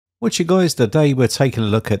What you guys, today we're taking a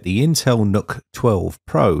look at the Intel NUC12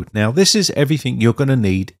 Pro. Now this is everything you're going to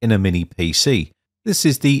need in a mini PC. This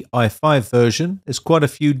is the i5 version. There's quite a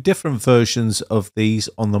few different versions of these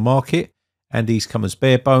on the market, and these come as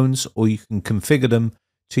bare bones, or you can configure them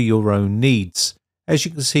to your own needs. As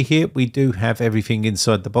you can see here, we do have everything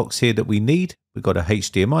inside the box here that we need. We've got a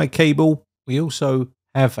HDMI cable. We also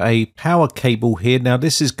have a power cable here. Now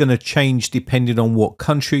this is going to change depending on what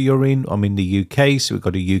country you're in. I'm in the UK, so we've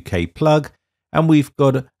got a UK plug, and we've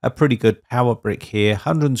got a pretty good power brick here,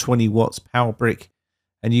 120 watts power brick,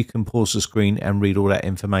 and you can pause the screen and read all that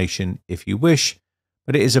information if you wish.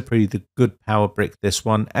 But it is a pretty good power brick, this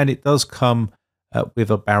one, and it does come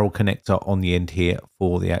with a barrel connector on the end here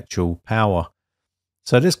for the actual power.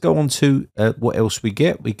 So let's go on to what else we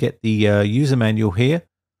get. We get the user manual here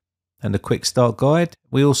and a quick start guide.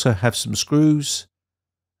 We also have some screws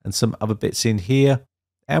and some other bits in here.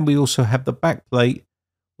 And we also have the back plate,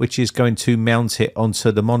 which is going to mount it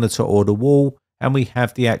onto the monitor or the wall. And we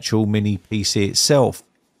have the actual mini PC itself.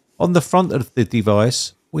 On the front of the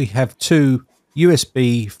device, we have two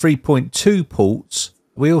USB 3.2 ports.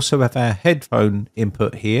 We also have our headphone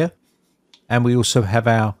input here. And we also have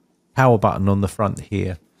our power button on the front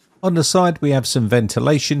here. On the side, we have some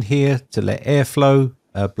ventilation here to let airflow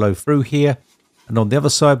blow through here, and on the other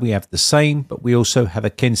side we have the same, but we also have a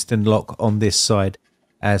Kingston lock on this side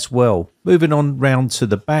as well. Moving on round to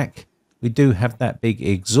the back, we do have that big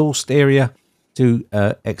exhaust area to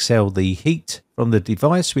exhale the heat from the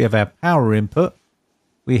device. We have our power input.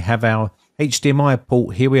 We have our HDMI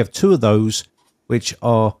port here. We have two of those, which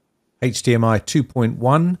are HDMI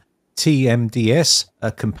 2.1 TMDS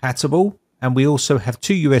compatible, and we also have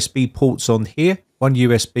two USB ports on here, one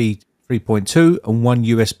USB 3.2 and one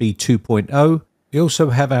USB 2.0. We also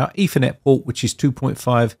have our Ethernet port, which is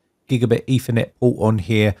 2.5 gigabit Ethernet port on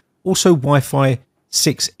here. Also Wi-Fi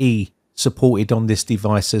 6E supported on this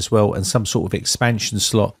device as well, and some sort of expansion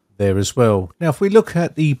slot there as well. Now if we look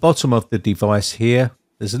at the bottom of the device here,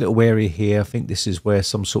 there's a little area here. I think this is where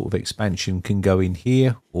some sort of expansion can go in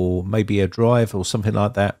here, or maybe a drive or something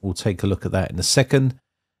like that. We'll take a look at that in a second.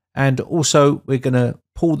 And also we're going to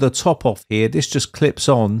pull the top off here. This just clips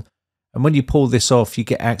on, and when you pull this off, you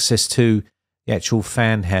get access to the actual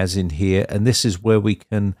fan housing here. And this is where we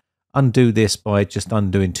can undo this by just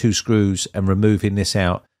undoing two screws and removing this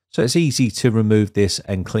out. So it's easy to remove this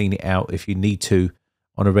and clean it out if you need to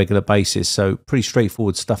on a regular basis. So pretty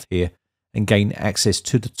straightforward stuff here, and gain access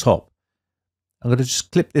to the top. I'm going to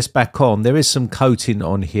just clip this back on. There is some coating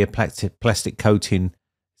on here, plastic coating.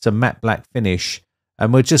 It's a matte black finish.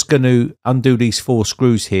 And we're just going to undo these four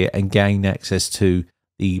screws here and gain access to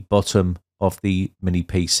the bottom of the mini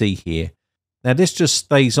PC here. Now this just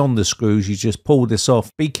stays on the screws. You just pull this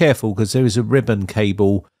off. Be careful, because there is a ribbon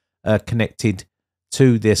cable connected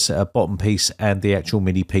to this bottom piece and the actual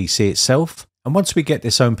mini PC itself. And once we get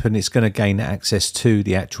this open, it's going to gain access to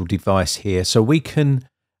the actual device here. So we can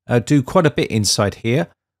do quite a bit inside here.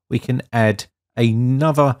 We can add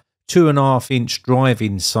another 2.5-inch drive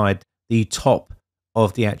inside the top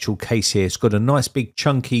of the actual case here. It's got a nice big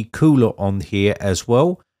chunky cooler on here as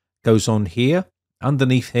well. Goes on here.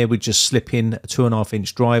 Underneath here, we just slip in a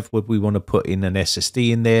 2.5-inch drive where we want to put in an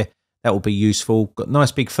SSD in there. That will be useful. Got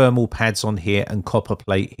nice big thermal pads on here and copper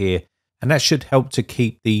plate here. And that should help to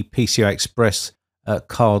keep the PCI Express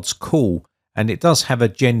cards cool. And it does have a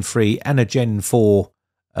Gen 3 and a Gen 4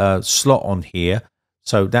 slot on here.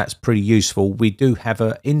 So that's pretty useful. We do have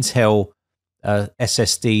an Intel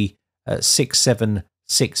SSD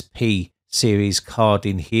 676p series card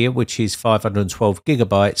in here, which is 512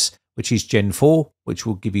 gigabytes, which is Gen 4, which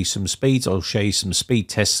will give you some speeds. I'll show you some speed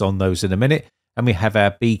tests on those in a minute. And we have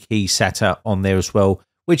our B key SATA on there as well,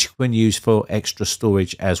 which you can use for extra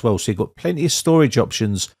storage as well. So you've got plenty of storage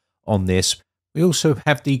options on this. We also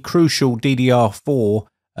have the crucial DDR4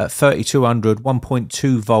 3200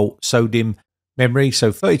 1.2 volt SODIMM memory.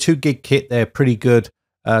 So 32 gig kit there, pretty good.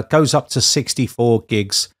 Goes up to 64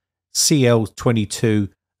 gigs, CL22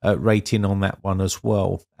 rating on that one as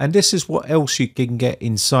well. And this is what else you can get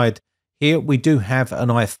inside here. We do have an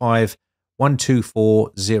i5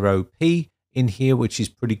 1240p in here, which is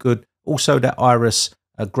pretty good. Also that Iris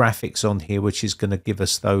graphics on here, which is going to give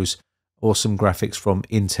us those awesome graphics from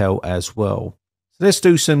Intel as well. So let's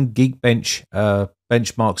do some Geekbench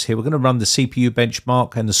benchmarks here. We're going to run the CPU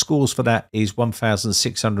benchmark, and the scores for that is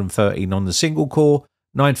 1613 on the single core,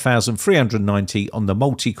 9390 on the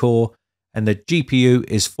multi-core, and the GPU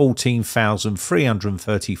is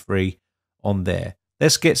 14333 on there.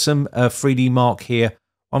 Let's get some 3D mark here,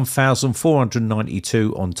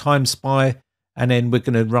 1492 on TimeSpy, and then we're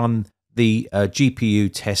going to run the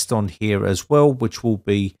GPU test on here as well, which will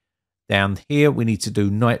be Down here, we need to do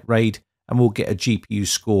Night Raid, and we'll get a GPU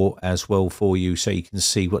score as well for you so you can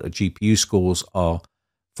see what the GPU scores are.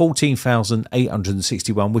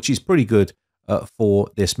 14,861, which is pretty good for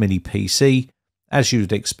this mini PC. As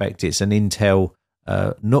you'd expect, it's an Intel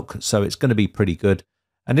NUC, so it's going to be pretty good.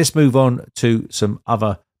 And let's move on to some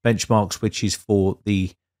other benchmarks, which is for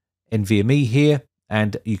the NVMe here.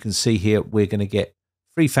 And you can see here, we're going to get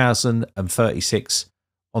 3,036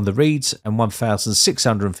 on the reads and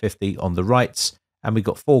 1,650 on the writes. And we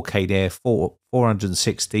got 4K there,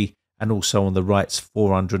 460, and also on the writes,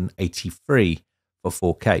 483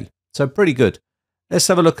 for 4K. So pretty good. Let's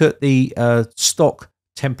have a look at the stock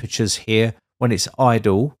temperatures here when it's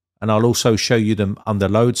idle. And I'll also show you them under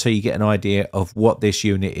load so you get an idea of what this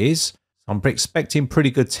unit is. I'm expecting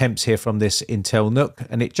pretty good temps here from this Intel NUC,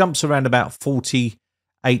 and it jumps around about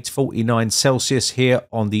 48, 49 Celsius here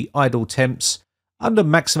on the idle temps. Under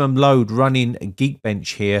maximum load running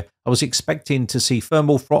Geekbench here, I was expecting to see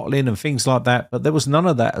thermal throttling and things like that, but there was none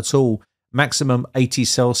of that at all. Maximum 80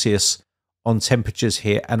 Celsius on temperatures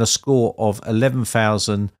here and a score of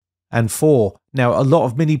 11,004. Now, a lot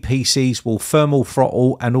of mini PCs will thermal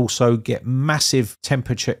throttle and also get massive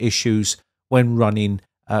temperature issues when running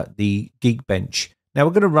the Geekbench. Now,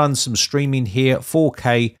 we're going to run some streaming here,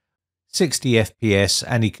 4K, 60 FPS,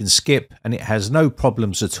 and you can skip, and it has no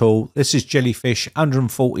problems at all. This is Jellyfish,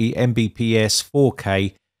 140 Mbps,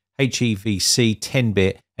 4K, HEVC,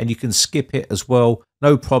 10-bit, and you can skip it as well.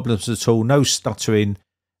 No problems at all, no stuttering,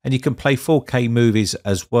 and you can play 4K movies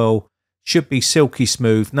as well. Should be silky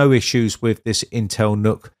smooth, no issues with this Intel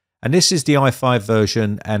NUC. And this is the i5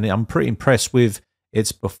 version, and I'm pretty impressed with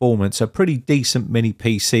its performance. A pretty decent mini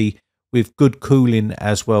PC with good cooling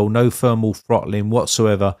as well, no thermal throttling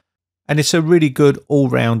whatsoever. And it's a really good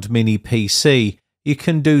all-round mini PC. You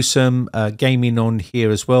can do some gaming on here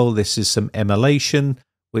as well. This is some emulation,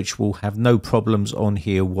 which will have no problems on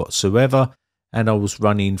here whatsoever. And I was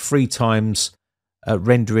running 3 times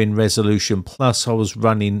rendering resolution, plus I was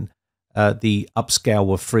running the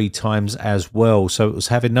upscale of 3 times as well. So it was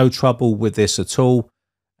having no trouble with this at all.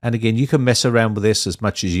 And again, you can mess around with this as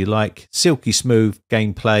much as you like. Silky smooth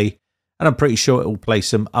gameplay. And I'm pretty sure it will play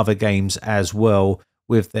some other games as well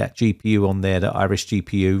with that GPU on there, the Irish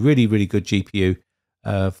GPU. Really, really good GPU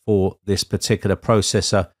for this particular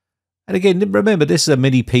processor. And again, remember, this is a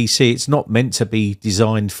mini PC. It's not meant to be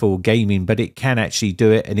designed for gaming, but it can actually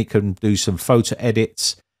do it. And it can do some photo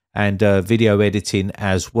edits and video editing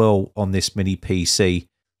as well on this mini PC.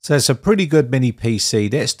 So it's a pretty good mini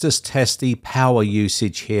PC. Let's just test the power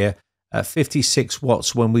usage here at 56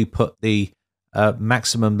 watts when we put the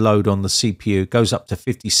maximum load on the CPU. It goes up to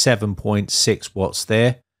 57.6 watts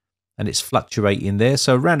there, and it's fluctuating there.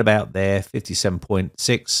 So around about there,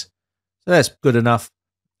 57.6. So that's good enough.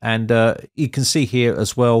 And you can see here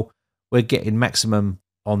as well, we're getting maximum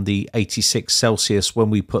on the 86 Celsius when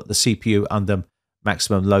we put the CPU under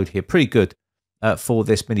maximum load here. Pretty good for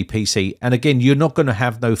this mini PC. And again, you're not going to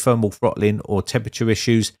have no thermal throttling or temperature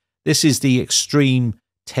issues. This is the extreme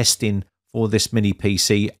testing for this mini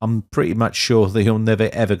PC. I'm pretty much sure that you're never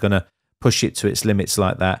ever going to push it to its limits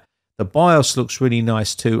like that. The BIOS looks really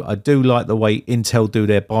nice too. I do like the way Intel do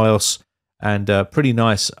their BIOS, and pretty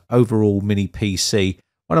nice overall mini PC.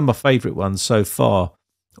 One of my favorite ones so far.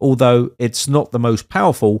 Although it's not the most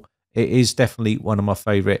powerful, it is definitely one of my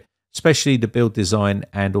favorite, especially the build design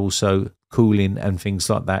and also cooling and things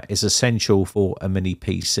like that is essential for a mini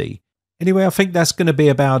PC. Anyway, I think that's going to be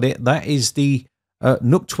about it. That is the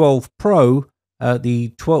NUC 12 Pro,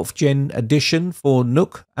 the 12th gen edition for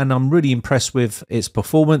NUC, and I'm really impressed with its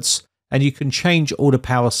performance. And you can change all the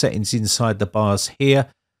power settings inside the BIOS here.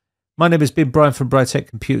 My name has been Brian from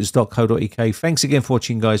BritecComputers.co.uk. Thanks again for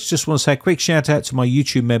watching, guys. Just want to say a quick shout out to my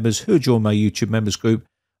YouTube members who joined my YouTube members group.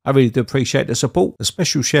 I really do appreciate the support. A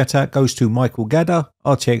special shout out goes to Michael Gadda,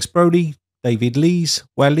 RTX Brody, David Lees,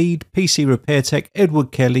 Waleed, PC Repair Tech,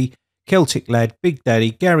 Edward Kelly, Celtic Lad, Big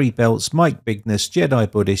Daddy, Gary Belts, Mike Bigness, Jedi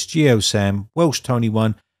Buddhist, Geo Sam, Welsh Tony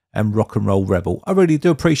 1, and Rock and Roll Rebel. I really do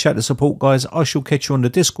appreciate the support, guys. I shall catch you on the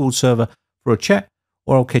Discord server for a chat,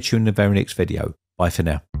 or I'll catch you in the very next video. Bye for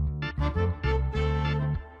now.